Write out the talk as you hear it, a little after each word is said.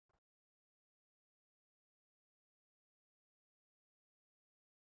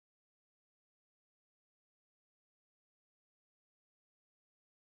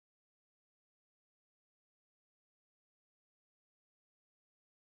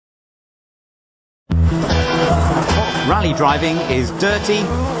Rally driving is dirty,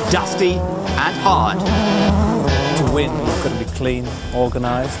 dusty and hard. To win, you've got to be clean,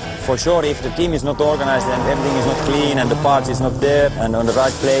 organised. For sure, if the team is not organised and everything is not clean and the parts is not there and on the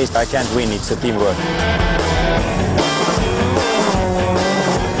right place, I can't win. It's a teamwork.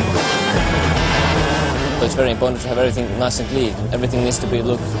 It's very important to have everything nice and clean. Everything needs to be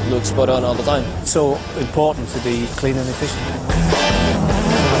look spot on all the time. It's so important to be clean and efficient.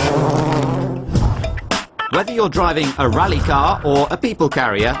 Whether you're driving a rally car or a people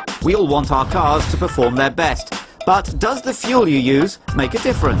carrier, we all want our cars to perform their best. But does the fuel you use make a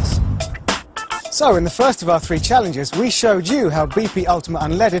difference? So, in the first of our 3 challenges, we showed you how BP Ultimate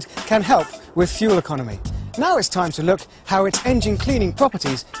Unleaded can help with fuel economy. Now it's time to look how its engine cleaning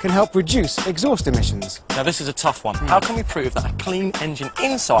properties can help reduce exhaust emissions. Now this is a tough one. How can we prove that a clean engine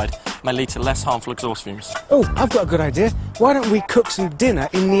inside may lead to less harmful exhaust fumes? Oh, I've got a good idea. Why don't we cook some dinner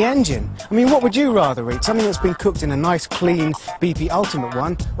in the engine? I mean, what would you rather eat? Something that's been cooked in a nice, clean BP Ultimate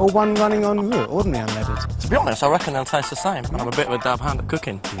one, or one running on ordinary unleaded? To be honest, I reckon they'll taste the same. I'm a bit of a dab hand at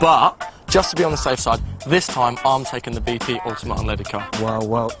cooking. But, just to be on the safe side, this time I'm taking the BP Ultimate Unleaded car.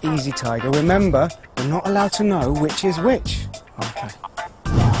 Well, easy, Tiger. Remember, we're not allowed to know which is which. Okay.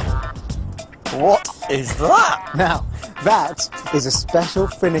 What is that? Now, that is a special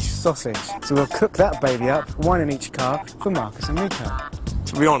Finnish sausage. So we'll cook that baby up, one in each car, for Marcus and Rico.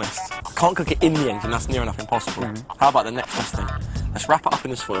 To be honest, I can't cook it in the engine, that's near enough impossible. How about the next best thing? Let's wrap it up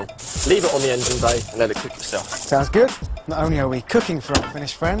in this foil, leave it on the engine bay and let it cook itself. Sounds good. Not only are we cooking for our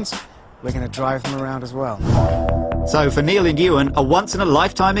Finnish friends, we're going to drive them around as well. So for Neil and Ewan, a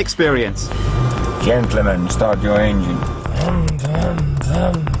once-in-a-lifetime experience. Gentlemen, start your engine.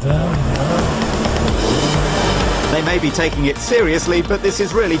 They may be taking it seriously, but this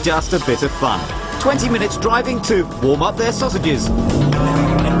is really just a bit of fun. 20 minutes driving to warm up their sausages.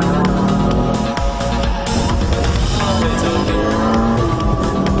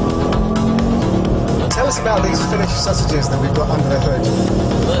 Tell us about these Finnish sausages that we've got under the hood.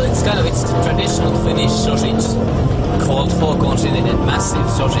 Well, it's the traditional Finnish sausage called four-continental massive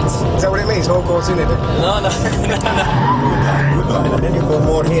sausage. Is that what it means, all continental? No. And then you go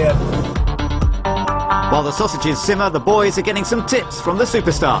more here. While the sausages simmer, the boys are getting some tips from the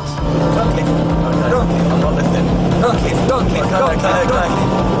superstars.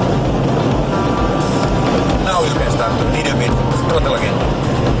 Now you can start to little bit throttle again.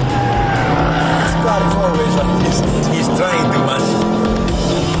 This car is always like this. He's trying too much.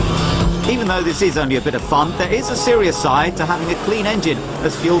 Even though this is only a bit of fun, there is a serious side to having a clean engine,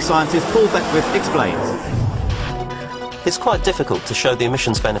 as fuel scientist Paul Beckwith explains. It's quite difficult to show the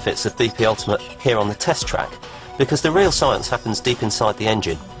emissions benefits of BP Ultimate here on the test track, because the real science happens deep inside the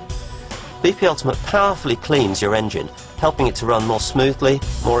engine. BP Ultimate powerfully cleans your engine, helping it to run more smoothly,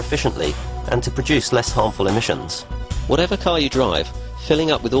 more efficiently, and to produce less harmful emissions. Whatever car you drive, filling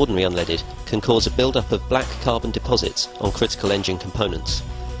up with ordinary unleaded can cause a build-up of black carbon deposits on critical engine components.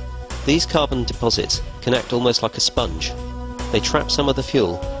 These carbon deposits can act almost like a sponge. They trap some of the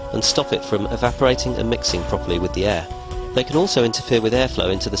fuel and stop it from evaporating and mixing properly with the air. They can also interfere with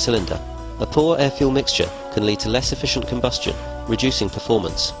airflow into the cylinder. A poor air-fuel mixture can lead to less efficient combustion, reducing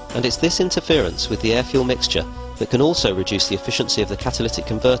performance. And it's this interference with the air-fuel mixture that can also reduce the efficiency of the catalytic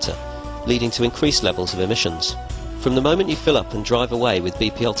converter, leading to increased levels of emissions. From the moment you fill up and drive away with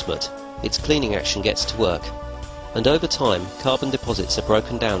BP Ultimate, its cleaning action gets to work. And over time, carbon deposits are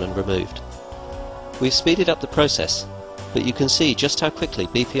broken down and removed. We've speeded up the process, but you can see just how quickly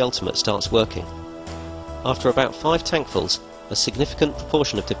BP Ultimate starts working. After about 5 tankfuls, a significant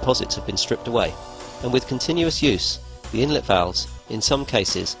proportion of deposits have been stripped away, and with continuous use, the inlet valves, in some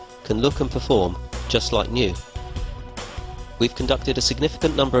cases, can look and perform just like new. We've conducted a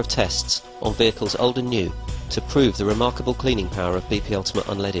significant number of tests on vehicles old and new to prove the remarkable cleaning power of BP Ultimate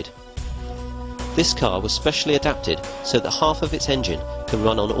Unleaded. This car was specially adapted so that half of its engine can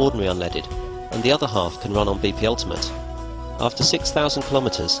run on ordinary unleaded and the other half can run on BP Ultimate. After 6,000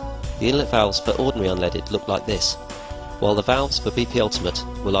 kilometres, the inlet valves for ordinary unleaded looked like this, while the valves for BP Ultimate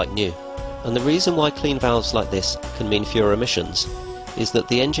were like new. And the reason why clean valves like this can mean fewer emissions is that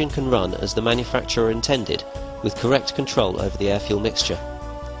the engine can run as the manufacturer intended with correct control over the air-fuel mixture.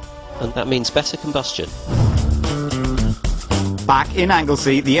 And that means better combustion. Back in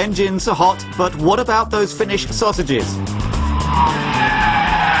Anglesey, the engines are hot, but what about those Finnish sausages?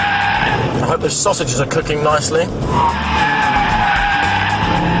 I hope the sausages are cooking nicely.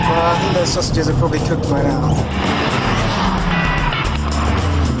 Well, I think those sausages are probably cooked by now.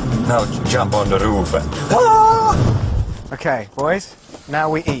 Now jump on the roof. Okay, boys, now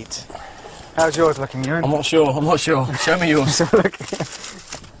we eat. How's yours looking, Ewan? I'm not sure. Show me yours. So look.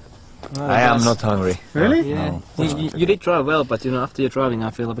 I am not hungry. Really? Yeah. No. You did drive well, but you know, after you're driving, I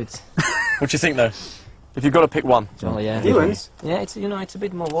feel a bit. What do you think, though? If you've got to pick one. Oh yeah. Ewans? Yeah, it's it's a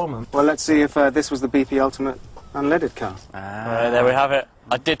bit more warmer. Well, let's see if this was the BP Ultimate unleaded car. There we have it.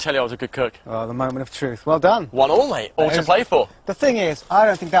 I did tell you I was a good cook. Oh, the moment of truth. Well done. 1-1, mate. All to play for. The thing is, I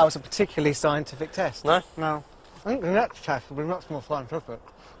don't think that was a particularly scientific test. No? No. I think the next test will be much more scientific.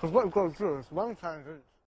 Because what we've got to do is one time...